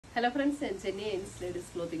Hello friends, I'm Jenny in Ladies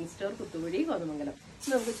Clothing Store, Kuttuvudi, Kodamangalam.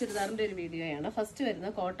 Now, we will see the video. First, we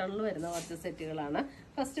will cotton set.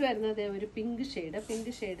 First, we will pink shade.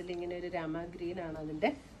 Pink shade is rama green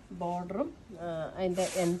border and the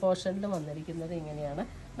end portion.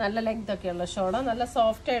 Nalla length shawl, nalla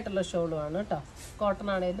soft shawl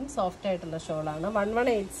cotton soft shawl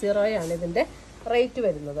 1180 ആണ് rate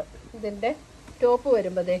വരുന്നത്. ഇതിന്റെ top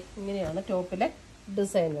വരുമ്പോൾ ദേ ഇങ്ങനെയാണ് ടോപ്പിലെ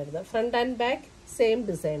design വരുന്നത്. Front and back same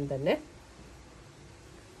design തന്നെ.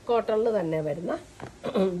 കോട്ടണിൽ തന്നെ വരുന്ന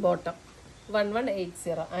ബോട്ടം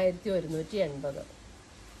 1180 1180.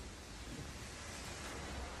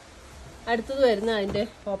 അടുത്തത് വരുന്ന അതിന്റെ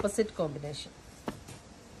ഓപ്പോസിറ്റ് കോമ്പിനേഷൻ.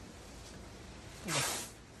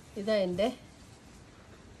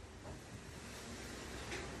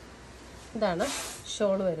 ഇതാണ്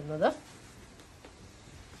ഷോൾ വരുന്നത്.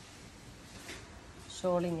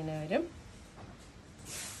 ഷോൾ ഇങ്ങനെ വരും.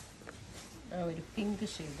 ഒരു പിങ്ക്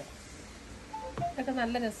ഷെയ്ഡ്. ഇതൊക്കെ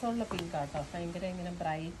നല്ല രസമുള്ള പിങ്ക് ആട്ടോ. ഭയങ്കര ഇങ്ങനെ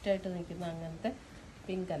ബ്രൈറ്റ് ആയിട്ട് നിൽക്കുന്ന അങ്ങനത്തെ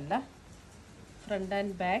പിങ്ക് അല്ല. Front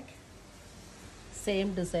and back same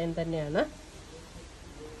design തന്നെയാണ്.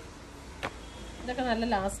 ഇതൊക്കെ നല്ല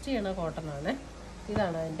ലാസ്റ്റ് ചെയ്യണ കോട്ടൺ ആണ്.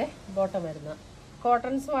 ഇതാണ് അതിൻ്റെ ബോട്ടം വരുന്നത്.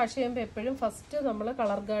 കോട്ടൺസ് വാഷ് ചെയ്യുമ്പോൾ എപ്പോഴും ഫസ്റ്റ് നമ്മൾ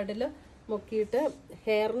കളർ ഗാർഡിൽ മുക്കിയിട്ട്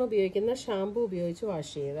ഹെയറിന് ഉപയോഗിക്കുന്ന ഷാമ്പു ഉപയോഗിച്ച്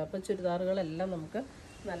വാഷ് ചെയ്യുക. അപ്പോൾ ചുരിദാറുകളെല്ലാം നമുക്ക്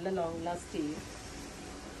നല്ല ലോങ് ലാസ്റ്റ് ചെയ്യും.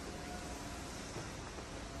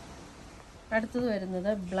 അടുത്തത് വരുന്നത്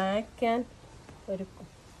ബ്ലാക്ക് ആൻഡ് ഒരു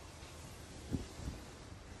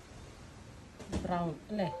ബ്രൗൺ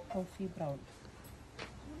അല്ലേ, coffee brown.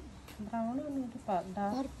 Brown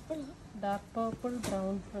dark purple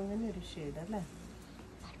brown അങ്ങനെ ഒരു ഷെയ്ഡ് അല്ലേ.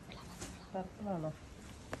 പർപ്പിളാണോ?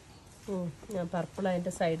 ഞാൻ പർപ്പിൾ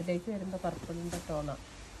അതിൻ്റെ സൈഡിലേക്ക് വരുമ്പോൾ പർപ്പിളിൻ്റെ ടോണാണ്.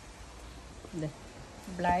 അല്ലേ,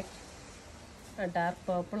 ബ്ലാക്ക് ഡാർക്ക്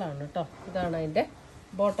പർപ്പിളാണ് കേട്ടോ. ഇതാണ് അതിൻ്റെ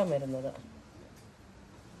ബോട്ടം വരുന്നത്.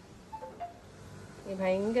 ഈ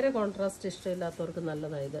ഭയങ്കര കോൺട്രാസ്റ്റ് ഇഷ്ടമില്ലാത്തവർക്ക്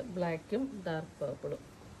നല്ലതായത് ബ്ലാക്കും ഡാർക്ക് പർപ്പിളും.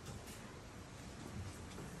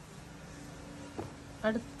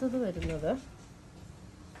 അടുത്തത് വരുന്നത്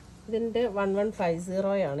ഇതിൻ്റെ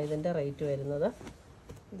 1150 ആണ് ഇതിൻ്റെ റേറ്റ് വരുന്നത്.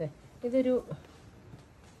 അതെ, ഇതൊരു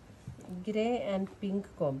ഗ്രേ ആൻഡ് പിങ്ക്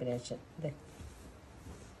കോമ്പിനേഷൻ. അതെ,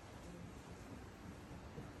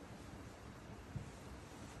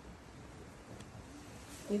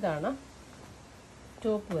 ഇതാണ്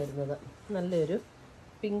ടോപ്പ് വരുന്നത്. നല്ലൊരു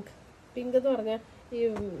പിങ്ക്. പിങ്ക് എന്ന് പറഞ്ഞാൽ ഈ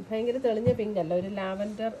ഭയങ്കര തെളിഞ്ഞ പിങ്ക് അല്ല, ഒരു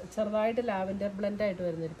ലാവൻഡർ, ചെറുതായിട്ട് ലാവൻഡർ ബ്ലെൻഡായിട്ട്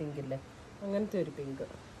വരുന്നൊരു പിങ്ക് ഇല്ലേ, അങ്ങനത്തെ ഒരു പിങ്ക്.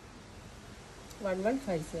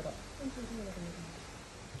 1150.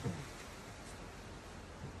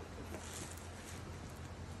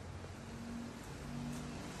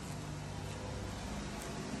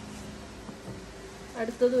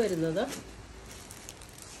 അടുത്തത് വരുന്നത്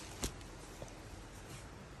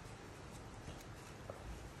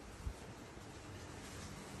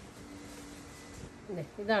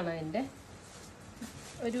ഇതാണ് അതിൻ്റെ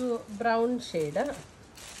ഒരു ബ്രൗൺ ഷെയ്ഡ്.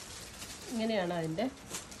 ഇങ്ങനെയാണ് അതിൻ്റെ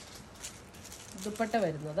ദുപ്പട്ട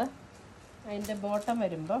വരുന്നത്. അതിൻ്റെ ബോട്ടം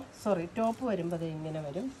വരുമ്പോൾ ടോപ്പ് വരുമ്പോൾ ഇങ്ങനെ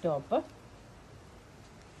വരും. ടോപ്പ്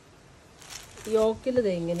യോക്കിൽ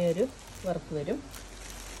ഇങ്ങനെ ഒരു വർക്ക് വരും.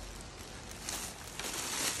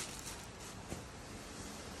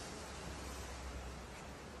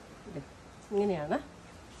 ഇങ്ങനെയാണ്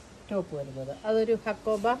ടോപ്പ് വരുന്നത്. അതൊരു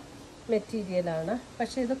ഹക്കോബ മെറ്റീരിയലാണ്.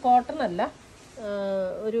 പക്ഷേ ഇത് കോട്ടൺ അല്ല,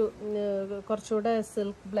 ഒരു കുറച്ചുകൂടെ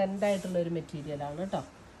സിൽക്ക് ബ്ലെൻഡായിട്ടുള്ളൊരു മെറ്റീരിയലാണ് കേട്ടോ.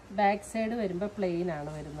 ബാക്ക് സൈഡ് വരുമ്പോൾ പ്ലെയിൻ ആണ്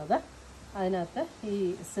വരുന്നത്. അതിനകത്ത് ഈ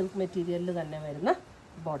സിൽക്ക് മെറ്റീരിയലിൽ തന്നെ വരുന്ന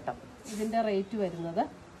ബോട്ടം. ഇതിൻ്റെ റേറ്റ് വരുന്നത്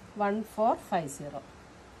 1450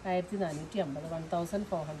 1450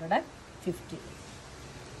 1450.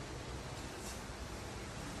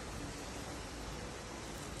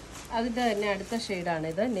 അതിൻ്റെ തന്നെ അടുത്ത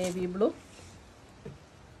ഷെയ്ഡാണിത്, നേവി ബ്ലൂ.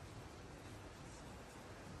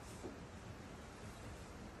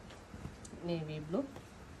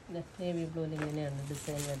 നേവി ബ്ലൂവിൽ ഇങ്ങനെയാണ്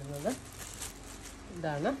ഡിസൈൻ വരുന്നത്.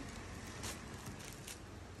 ഇതാണ്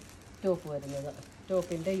ടോപ്പ് വരുന്നത്.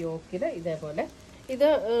 ടോപ്പിൻ്റെ യോക്കിൽ ഇതേപോലെ. ഇത്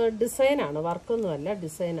ഡിസൈനാണ്, വർക്കൊന്നുമല്ല,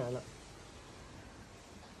 ഡിസൈനാണ്.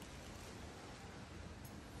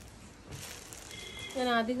 ഞാൻ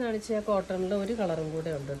ആദ്യം കാണിച്ച കോട്ടണിൽ ഒരു കളറും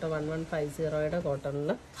കൂടെ ഉണ്ട് കേട്ടോ. 1150 കോട്ടണിൽ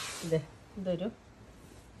ഇതൊരു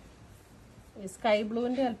സ്കൈ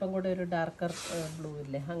ബ്ലൂവിൻ്റെ അല്പം കൂടെ ഒരു ഡാർക്കർ ബ്ലൂ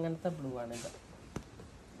ഇല്ലേ, അങ്ങനത്തെ ബ്ലൂ ആണിത്.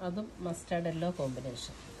 അതും മസ്റ്റാർഡ് യെല്ലോ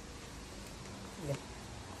കോമ്പിനേഷൻ.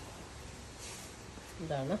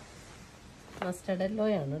 ഇതാണ് മസ്റ്റാർഡ് യെല്ലോ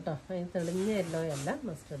ആണ് കേട്ടോ. അതിന് തെളിഞ്ഞ യെല്ലോ അല്ല,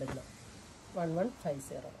 മസ്റ്റാർഡ് യെല്ലോ.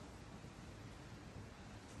 1150.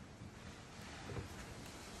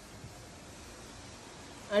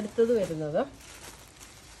 അടുത്തത് വരുന്നത്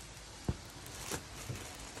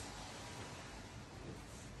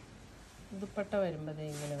ദുപ്പട്ട വരുമ്പോൾ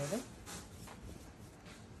ഇങ്ങനെ വരും.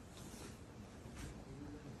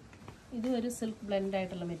 ഇതും ഒരു സിൽക്ക് ബ്ലെൻഡ്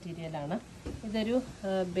ആയിട്ടുള്ള മെറ്റീരിയലാണ്. ഇതൊരു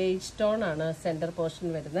ബേജ് ടോൺ ആണ് സെൻറ്റർ പോർഷൻ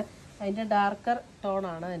വരുന്നത്. അതിൻ്റെ ഡാർക്കർ ടോൺ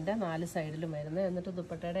ആണ് അതിൻ്റെ 4 സൈഡിലും വരുന്നത്. എന്നിട്ട്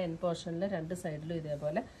ദുപ്പട്ടയുടെ എൻ പോർഷനിൽ 2 സൈഡിലും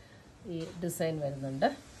ഇതേപോലെ ഈ ഡിസൈൻ വരുന്നുണ്ട്.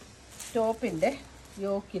 ടോപ്പിൻ്റെ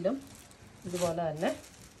യോക്കിലും ഇതുപോലെ തന്നെ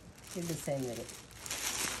ഈ ഡിസൈൻ വരും.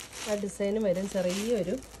 ആ ഡിസൈനും വരും.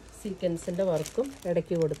 ചെറിയൊരു സീക്വൻസിൻ്റെ വർക്കും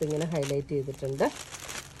ഇടയ്ക്ക് കൊടുത്ത് ഇങ്ങനെ ഹൈലൈറ്റ് ചെയ്തിട്ടുണ്ട്.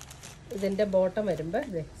 ഇതിൻ്റെ ബോട്ടം വരുമ്പോൾ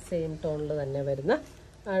സെയിം ടോണിൽ തന്നെ വരുന്ന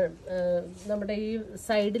നമ്മുടെ ഈ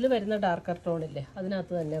സൈഡിൽ വരുന്ന ഡാർക്കർ ടോണില്ലേ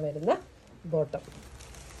അതിനകത്ത് തന്നെ വരുന്ന ബോട്ടം.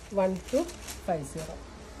 1250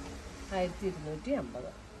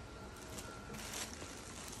 1250.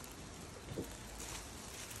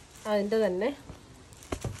 അതിൻ്റെ തന്നെ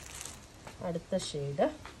അടുത്ത ഷെയ്ഡ്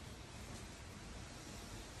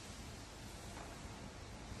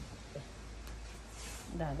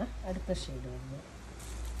ഇതാണ്. അടുത്ത ഷെയ്ഡ് വരുന്നത്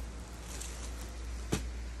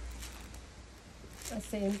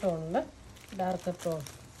സെയിം ടോണിൽ ഡാർക്കർ ടോൺ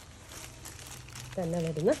തന്നെ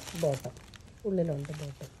വരുന്ന ബോട്ടം. ഉള്ളിലുണ്ട്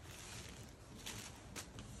ബോട്ടം.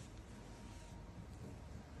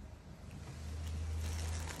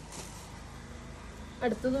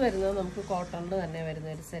 അടുത്തത് വരുന്നത് നമുക്ക് കോട്ടണിൽ തന്നെ വരുന്ന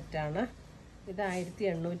ഒരു സെറ്റാണ്. ഇത്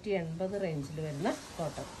 1880 റേഞ്ചിൽ വരുന്ന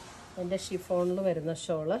കോട്ടൺ. അതിൻ്റെ ഷിഫോണിൽ വരുന്ന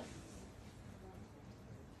ഷോള്.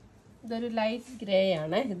 ഇതൊരു ലൈറ്റ് ഗ്രേ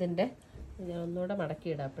ആണ്. ഇതിൻ്റെ ഞാൻ ഒന്നുകൂടെ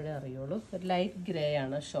മടക്കിയിടാം അപ്പോഴേ അറിയുള്ളൂ. ഒരു ലൈറ്റ് ഗ്രേ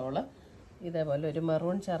ആണ് ഷോള്. ഇതേപോലെ ഒരു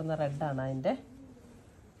മെറൂൺ ചേർന്ന റെഡാണ് അതിൻ്റെ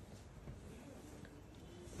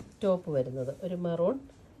ടോപ്പ് വരുന്നത്. ഒരു മെറൂൺ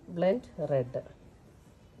ബ്ലെൻഡ് റെഡ്.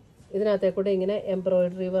 ഇതിനകത്തെ കൂടെ ഇങ്ങനെ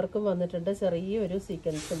എംബ്രോയിഡറി വർക്കും വന്നിട്ടുണ്ട്. ചെറിയൊരു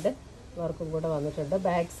സീക്വൻസിൻ്റെ വർക്കും കൂടെ വന്നിട്ടുണ്ട്.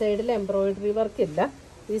 ബാക്ക് സൈഡിൽ എംബ്രോയിഡറി വർക്കില്ല.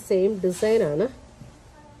 ഈ സെയിം ഡിസൈനാണ്.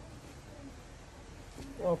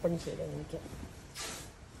 ഓപ്പൺ ചെയ്ത് എനിക്ക്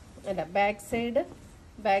അല്ല, ബാക്ക്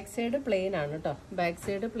സൈഡ് പ്ലെയിൻ ആണ് കേട്ടോ. ബാക്ക്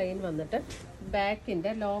സൈഡ് പ്ലെയിൻ വന്നിട്ട്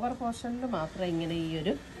ബാക്കിൻ്റെ ലോവർ പോർഷനിൽ മാത്രം ഇങ്ങനെ ഈ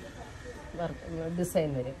ഒരു വർക്ക്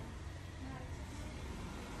ഡിസൈൻ വരും.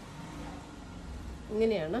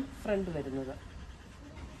 ഇങ്ങനെയാണ് ഫ്രണ്ട് വരുന്നത്.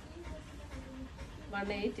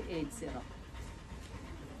 1880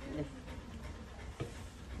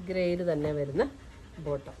 ഗ്രേഡ് തന്നെ വരുന്ന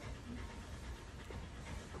ബോട്ടം.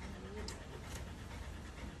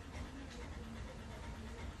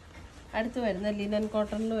 അടുത്ത് വരുന്ന ലിനൻ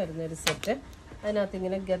കോട്ടണിൽ വരുന്ന ഒരു സെറ്റ്. അതിനകത്ത്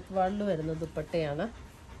ഇങ്ങനെ ഗദ്വാളിൽ വരുന്ന ദുപ്പട്ടയാണ്.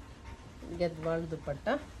 ഗദ്വാൾ ദുപ്പട്ട.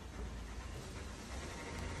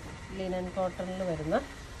 ലിനൻ കോട്ടണിൽ വരുന്ന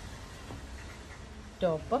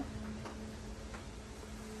ടോപ്പ്.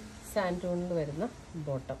 സാൻറ്റൂണിൽ വരുന്ന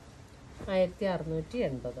ബോട്ടം.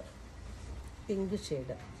 1680 pink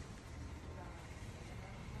shade.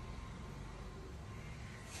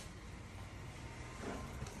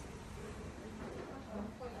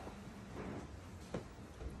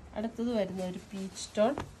 അടുത്തത് വരുന്ന ഒരു പീച്ച്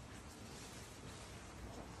ടോൺ.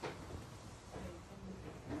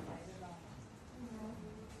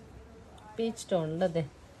 പീച്ച് ടോണിൽ അതെ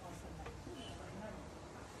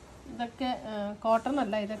ഇതൊക്കെ കോട്ടൺ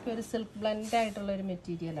അല്ല, ഇതൊക്കെ ഒരു സിൽക്ക് ബ്ലെൻഡ് ആയിട്ടുള്ള ഒരു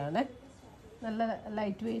മെറ്റീരിയലാണ്. നല്ല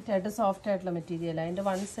ലൈറ്റ് വെയിറ്റ് ആയിട്ട് സോഫ്റ്റ് ആയിട്ടുള്ള മെറ്റീരിയലാണ്. അതിൻ്റെ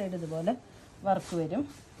വൺ സൈഡ് ഇതുപോലെ വർക്ക് വരും.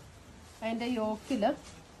 അതിൻ്റെ യോക്കിൽ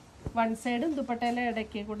വൺ സൈഡും ദുപ്പട്ടയിലെ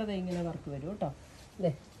ഇടയ്ക്ക് കൂടെ ഇങ്ങനെ വർക്ക് വരും കേട്ടോ.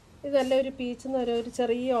 അല്ലേ, ഇതല്ല ഒരു പീച്ച് എന്ന് പറയുക, ഒരു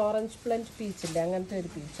ചെറിയ ഓറഞ്ച് പ്ലന്റ് പീച്ചില്ലേ, അങ്ങനത്തെ ഒരു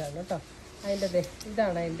പീച്ചാണ് കേട്ടോ. അതിൻ്റെ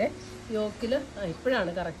ഇതാണ് അതിൻ്റെ യോക്കിൽ.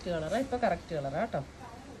 ഇപ്പോഴാണ് കറക്റ്റ് കളറ്, ഇപ്പോൾ കറക്റ്റ് കളറാണ് കേട്ടോ.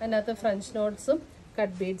 അതിനകത്ത് ഫ്രഞ്ച് നോട്ട്സും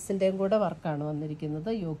കട്ട് ബീഡ്സിൻ്റെയും കൂടെ വർക്കാണ് വന്നിരിക്കുന്നത്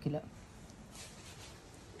യോക്കിൽ.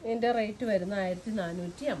 ഇതിൻ്റെ റേറ്റ് വരുന്ന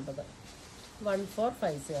 1450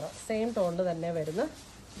 1450. സെയിം ടോണിൽ തന്നെ വരുന്ന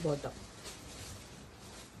ബോട്ടം.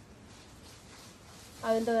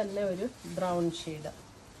 അതിൻ്റെ തന്നെ ഒരു ബ്രൗൺ ഷെയ്ഡ്.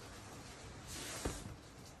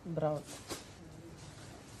 ബ്രൗൺ.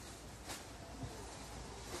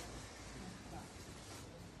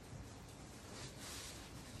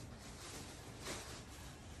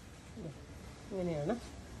 ഇങ്ങനെയാണ്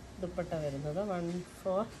ദുപ്പട്ട വരുന്നത്.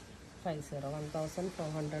 1450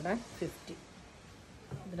 1450.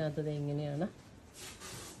 ഇതിനകത്തത് ഇങ്ങനെയാണ്.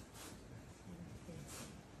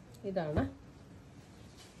 ഇതാണ്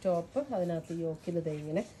ടോപ്പ്. അതിനകത്ത് യോക്കിൽ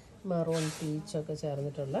ഇങ്ങനെ മെറൂൺ പീച്ചൊക്കെ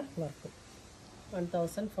ചേർന്നിട്ടുള്ള വർക്ക്.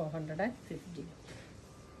 1450.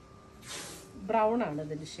 ബ്രൗൺ ആണ്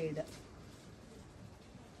ഇതിൻ്റെ ഷെയ്ഡ്.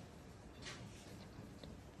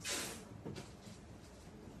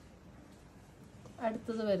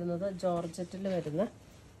 അടുത്തത് വരുന്നത് ജോർജറ്റിൽ വരുന്ന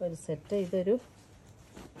ഒരു സെറ്റ്. ഇതൊരു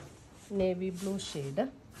navy blue shade.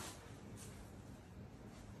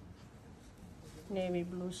 Navy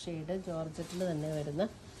blue shade ജോർജറ്റിൽ തന്നെ വരുന്ന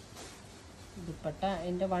ദുപ്പട്ട.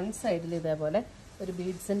 അതിൻ്റെ വൺ സൈഡിൽ ഇതേപോലെ ഒരു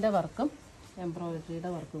ബീഡ്സിൻ്റെ വർക്കും എംബ്രോയിഡറിയുടെ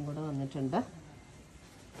വർക്കും കൂടെ വന്നിട്ടുണ്ട്.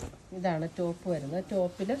 ഇതാണ് ടോപ്പ് വരുന്നത്.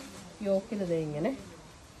 ടോപ്പിൽ യോക്കിൽ ഇതേ ഇങ്ങനെ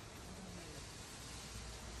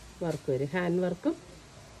വർക്ക് വരും, ഹാൻഡ് വർക്കും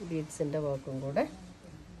ബീഡ്സിൻ്റെ വർക്കും കൂടെ.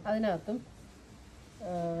 അതിനകത്തും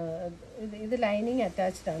ഇത് ലൈനിങ്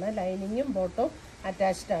അറ്റാച്ച്ഡ് ആണ്, ലൈനിങ്ങും ബോട്ടവും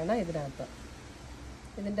അറ്റാച്ച്ഡ് ആണ് ഇതിനകത്ത്.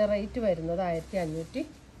 ഇതിൻ്റെ റേറ്റ് വരുന്നത് 1590,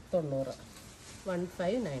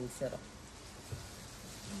 1590.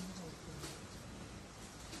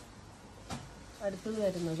 അടുത്തത്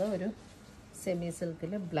വരുന്നത് ഒരു സെമി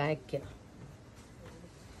സിൽക്കിൽ ബ്ലാക്ക്,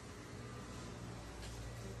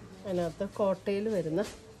 അതിനകത്ത് കോട്ടയിൽ വരുന്ന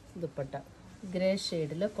ദുപ്പട്ട, ഗ്രേ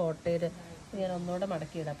ഷെയ്ഡിൽ കോട്ടയിൽ. ഇങ്ങനെ ഒന്നുകൂടെ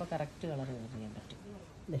മടക്കിയിടാം, അപ്പോൾ കറക്റ്റ് കളർ ചെയ്യാൻ പറ്റും.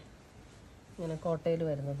 ഇങ്ങനെ കോട്ടയിൽ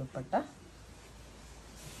വരുന്ന ദുപ്പട്ട,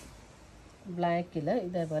 ബ്ലാക്കിൽ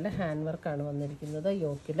ഇതേപോലെ ഹാൻഡ് വർക്കാണ് വന്നിരിക്കുന്നത്.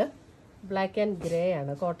 യോക്കിൽ ബ്ലാക്ക് ആൻഡ് ഗ്രേ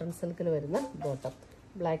ആണ്, കോട്ടൺ സിൽക്കിൽ വരുന്ന ബോട്ടം.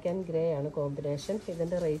 ബ്ലാക്ക് ആൻഡ് ഗ്രേ ആണ് കോമ്പിനേഷൻ.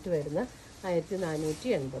 ഇതിൻ്റെ റേറ്റ് വരുന്ന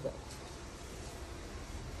 1480.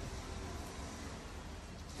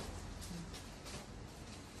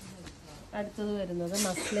 അടുത്തത് വരുന്നത്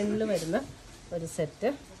മസ്ലിനിൽ വരുന്ന ഒരു സെറ്റ്,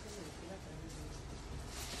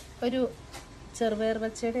 ഒരു ചെറുപയർ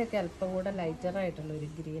പച്ചയുടെയൊക്കെ അല്പം കൂടെ ലൈറ്ററായിട്ടുള്ള ഒരു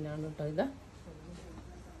ഗ്രീനാണ് കേട്ടോ ഇത്.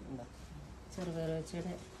 ചെറുപയർ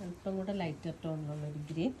പച്ചയുടെ അല്പം കൂടെ ലൈറ്റർ ടോണിലുള്ളൊരു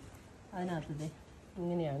ഗ്രീൻ. അതിനകത്ത്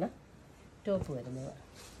ഇങ്ങനെയാണ് ടോപ്പ് വരുന്നത്.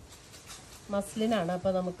 മസ്ലിനാണ്,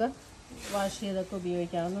 അപ്പോൾ നമുക്ക് വാഷ് ചെയ്തൊക്കെ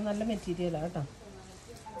ഉപയോഗിക്കാവുന്ന നല്ല മെറ്റീരിയലാണ് കേട്ടോ.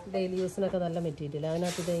 ഡെയിലി യൂസിനൊക്കെ നല്ല മെറ്റീരിയൽ.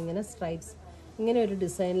 അതിനകത്ത് ഇങ്ങനെ സ്ട്രൈപ്സ്, ഇങ്ങനെ ഒരു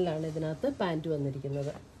ഡിസൈനിലാണ് ഇതിനകത്ത് പാൻറ്റ്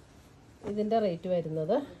വന്നിരിക്കുന്നത്. ഇതിൻ്റെ റേറ്റ്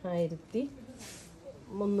വരുന്നത് 1380.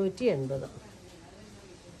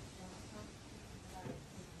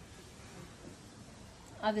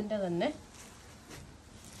 അതിൻ്റെ തന്നെ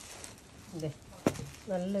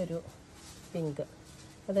നല്ലൊരു പിങ്ക്,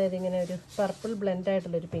 അതായത് ഇങ്ങനെ ഒരു പർപ്പിൾ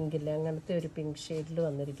ബ്ലെൻഡായിട്ടുള്ളൊരു പിങ്കില്ല, അങ്ങനത്തെ ഒരു പിങ്ക് ഷെയ്ഡിൽ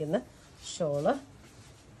വന്നിരിക്കുന്ന ഷോള്.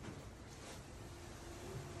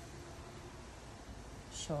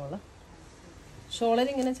 ഷോളിൽ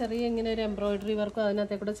ഇങ്ങനെ ചെറിയ ഇങ്ങനെ ഒരു എംബ്രോയിഡറി വർക്കും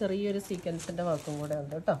അതിനകത്തെ കൂടെ ചെറിയൊരു സീക്വൻസിൻ്റെ വർക്കും കൂടെ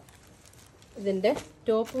ഉണ്ട് കേട്ടോ. ഇതിൻ്റെ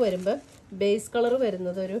ടോപ്പ് വരുമ്പോൾ ബേസ് കളർ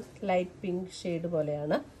വരുന്നത് ഒരു ലൈറ്റ് പിങ്ക് ഷെയ്ഡ്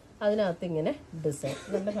പോലെയാണ്. അതിനകത്ത് ഇങ്ങനെ ഡിസൈൻ,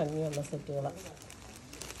 നല്ല ഭംഗിയുള്ള സെറ്റുകളാണ്.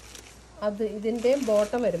 ഇതിൻ്റെയും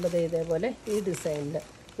ബോട്ടം വരുമ്പോൾ ഇതേപോലെ ഈ ഡിസൈനിൽ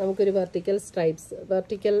നമുക്കൊരു വെർട്ടിക്കൽ സ്ട്രൈപ്സ്,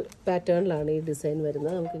 വെർട്ടിക്കൽ പാറ്റേണിലാണ് ഈ ഡിസൈൻ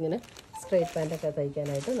വരുന്നത്. നമുക്കിങ്ങനെ സ്ട്രൈറ്റ് പാൻറ്റൊക്കെ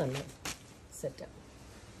തയ്ക്കാനായിട്ട് നല്ല സെറ്റാണ്.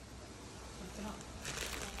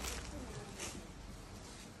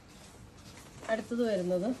 അടുത്തത്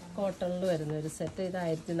വരുന്നത് കോട്ടണിൽ വരുന്ന ഒരു സെറ്റ്. ഇത്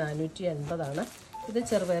 1480. ഇത്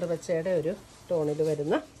ചെറുപയർ പച്ചയുടെ ഒരു ടോണിൽ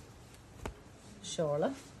വരുന്ന ഷോള്.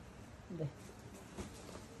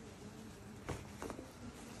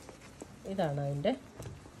 ഇതാണ് അതിൻ്റെ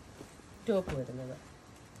ടോപ്പ് വരുന്നത്.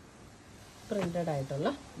 പ്രിൻ്റഡ് ആയിട്ടുള്ള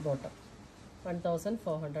ബോട്ടം.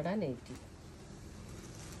 1480.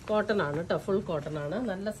 കോട്ടൺ ആണ് കേട്ടോ, ഫുൾ കോട്ടൺ ആണ്.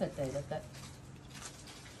 നല്ല സെറ്റ് ഇതൊക്കെ.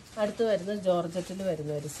 അടുത്ത് വരുന്നത് ജോർജറ്റിൽ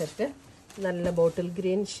വരുന്ന ഒരു സെറ്റ്, നല്ല bottle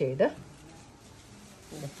green shade.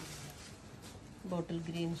 Bottle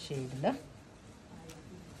green ഷെയ്ഡിൽ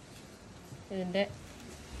ഇതിൻ്റെ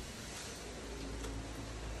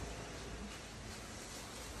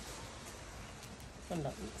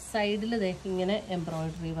സൈഡിൽ ഇങ്ങനെ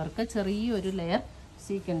എംബ്രോയിഡറി വർക്ക്, ചെറിയൊരു ലെയർ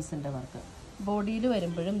സീക്വൻസിൻ്റെ വർക്ക്. ബോഡിയിൽ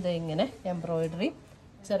വരുമ്പോഴും ഇങ്ങനെ എംബ്രോയിഡറി,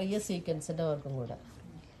 ചെറിയ സീക്വൻസിൻ്റെ വർക്കും കൂടെ.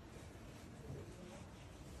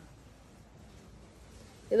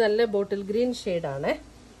 ഇത് നല്ല ബോട്ടിൽ ഗ്രീൻ ഷെയ്ഡാണ്.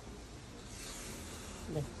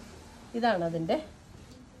 ഇതാണ് അതിൻ്റെ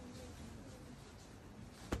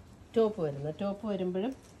ടോപ്പ് വരുന്നത്. ടോപ്പ്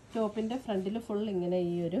വരുമ്പോഴും ടോപ്പിൻ്റെ ഫ്രണ്ടിൽ ഫുൾ ഇങ്ങനെ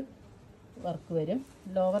ഈ ഒരു വർക്ക് വരും,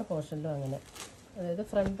 ലോവർ പോർഷനിലും അങ്ങനെ. അതായത്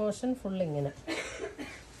ഫ്രണ്ട് പോർഷൻ ഫുൾ ഇങ്ങനെ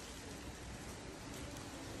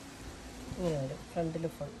വരും, ഫ്രണ്ടിൽ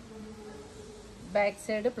ഫുൾ. ബാക്ക്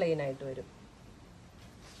സൈഡ് പ്ലെയിൻ ആയിട്ട് വരും.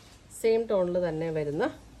 സെയിം ടോണിൽ തന്നെ വരുന്ന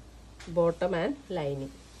ബോട്ടം ആൻഡ്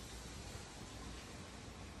ലൈനിങ്.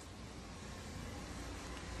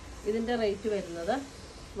 ഇതിൻ്റെ റേറ്റ് വരുന്നത്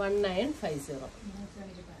 1950.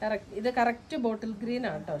 ഇത് കറക്റ്റ് ബോട്ടിൽ ഗ്രീൻ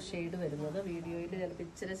ആണ് കേട്ടോ ഷെയ്ഡ് വരുന്നത്. വീഡിയോയിൽ ചിലപ്പോൾ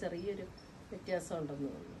ഇച്ചിരി ചെറിയൊരു വ്യത്യാസം ഉണ്ടെന്ന്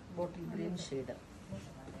തോന്നുന്നു. Bottle green shade.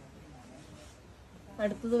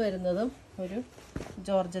 അടുത്തത് വരുന്നതും ഒരു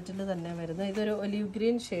ജോർജറ്റിൽ തന്നെ വരുന്നത്. ഇതൊരു ഒലിവ്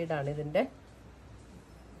ഗ്രീൻ ഷെയ്ഡാണ് ഇതിൻ്റെ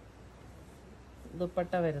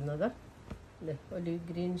ദുപ്പട്ട വരുന്നത്. Olive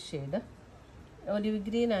green shade. Olive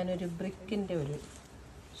green ആണ് ഒരു ബ്രിക്കിൻ്റെ ഒരു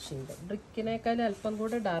ഷെയ്ഡ്. ബ്രിക്കിനേക്കാളും അല്പം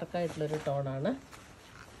കൂടെ ഡാർക്കായിട്ടുള്ളൊരു ടോണാണ്.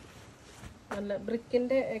 നല്ല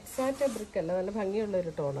ബ്രിക്കിൻ്റെ എക്സാക്റ്റ് ബ്രിക്കല്ല, നല്ല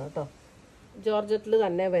ഭംഗിയുള്ളൊരു ടോണാണ് കേട്ടോ. ജോർജറ്റിൽ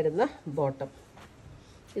തന്നെ വരുന്ന ബോട്ടം.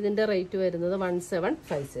 ഇതിൻ്റെ റേറ്റ് വരുന്നത്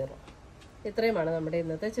 1750. ഇത്രയുമാണ് നമ്മുടെ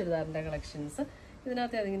ഇന്നത്തെ ചുരിദാറിൻ്റെ കളക്ഷൻസ്.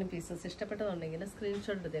 ഇതിനകത്ത് ഏതെങ്കിലും പീസസ് ഇഷ്ടപ്പെട്ടതുണ്ടെങ്കിൽ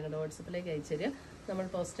സ്ക്രീൻഷോട്ട് എടുത്ത് ഞങ്ങളുടെ വാട്സപ്പിലേക്ക് അയച്ചു തരിക. നമ്മൾ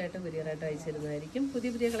പോസ്റ്റായിട്ടോ കൊറിയറായിട്ടോ അയച്ചു തരുന്നതായിരിക്കും.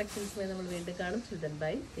 പുതിയ കളക്ഷൻസുമായി നമ്മൾ വീണ്ടും കാണും. Children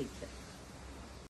bye take care.